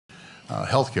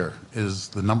healthcare is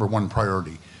the #1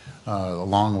 priority,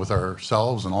 along with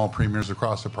ourselves and all premiers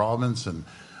across the province and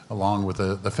along with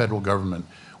the federal government.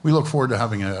 We look forward to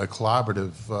having a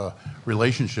collaborative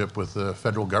relationship with the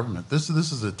federal government. This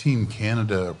is a Team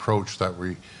Canada approach that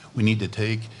we need to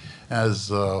take,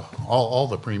 as all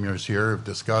the premiers here have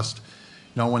discussed.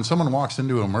 You know, when someone walks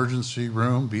into an emergency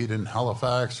room, be it in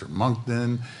Halifax or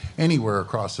Moncton, anywhere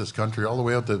across this country, all the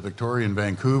way out to Victoria and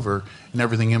Vancouver and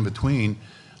everything in between,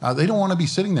 they don't want to be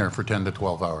sitting there for 10 to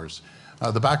 12 hours.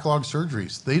 The backlog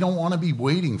surgeries, they don't want to be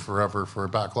waiting forever for a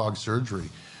backlog surgery.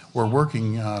 We're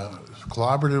working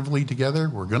collaboratively together.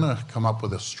 We're going to come up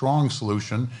with a strong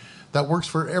solution that works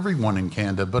for everyone in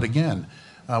Canada. But again,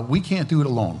 we can't do it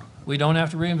alone. We don't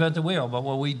have to reinvent the wheel, but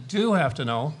what we do have to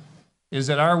know is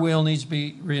that our wheel needs to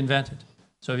be reinvented.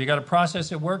 So if you got a process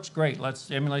that works, great, let's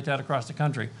emulate that across the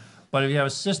country. But if you have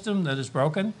a system that is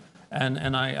broken,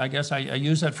 and I guess I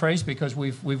use that phrase because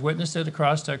we've witnessed it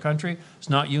across the country. It's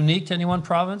not unique to any one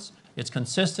province. It's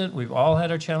consistent. We've all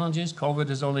had our challenges. COVID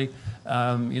has only,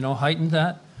 heightened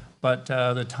that. But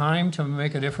the time to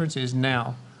make a difference is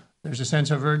now. There's a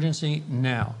sense of urgency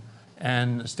now.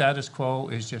 And the status quo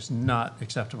is just not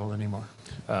acceptable anymore.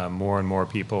 More and more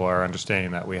people are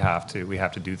understanding that we have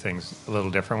to do things a little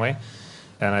differently.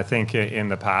 And I think in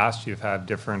the past you've had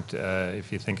different,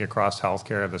 if you think across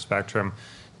healthcare, the spectrum,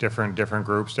 different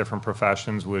groups, different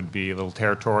professions would be a little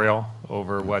territorial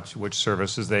over which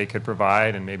services they could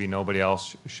provide, and maybe nobody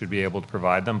else should be able to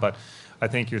provide them. But I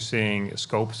think you're seeing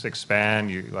scopes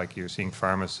expand. You're seeing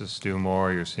pharmacists do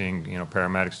more. You're seeing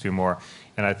paramedics do more,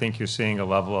 and I think you're seeing a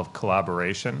level of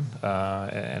collaboration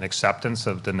and acceptance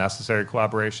of the necessary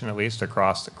collaboration, at least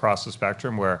across the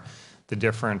spectrum, where the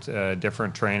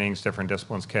different trainings, different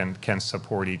disciplines can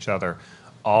support each other,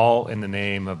 all in the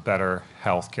name of better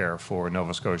healthcare for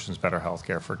Nova Scotians, better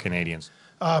healthcare for Canadians.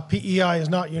 PEI is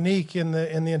not unique in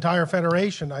the entire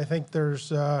federation. I think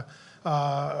there's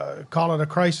call it a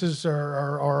crisis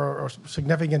or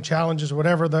significant challenges,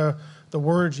 whatever the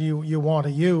words you want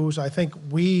to use. I think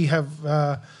we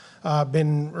have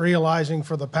been realizing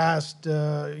for the past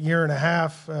year and a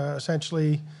half,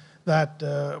 essentially,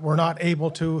 that we're not able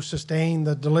to sustain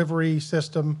the delivery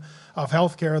system of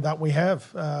healthcare that we have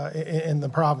in the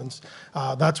province.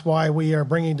 That's why we are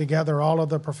bringing together all of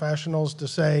the professionals to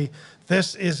say,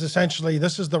 this is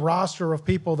the roster of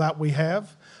people that we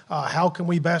have. How can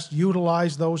we best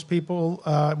utilize those people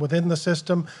within the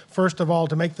system? First of all,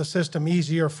 to make the system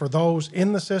easier for those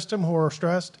in the system who are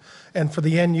stressed and for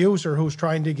the end user who's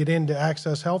trying to get in to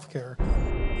access healthcare.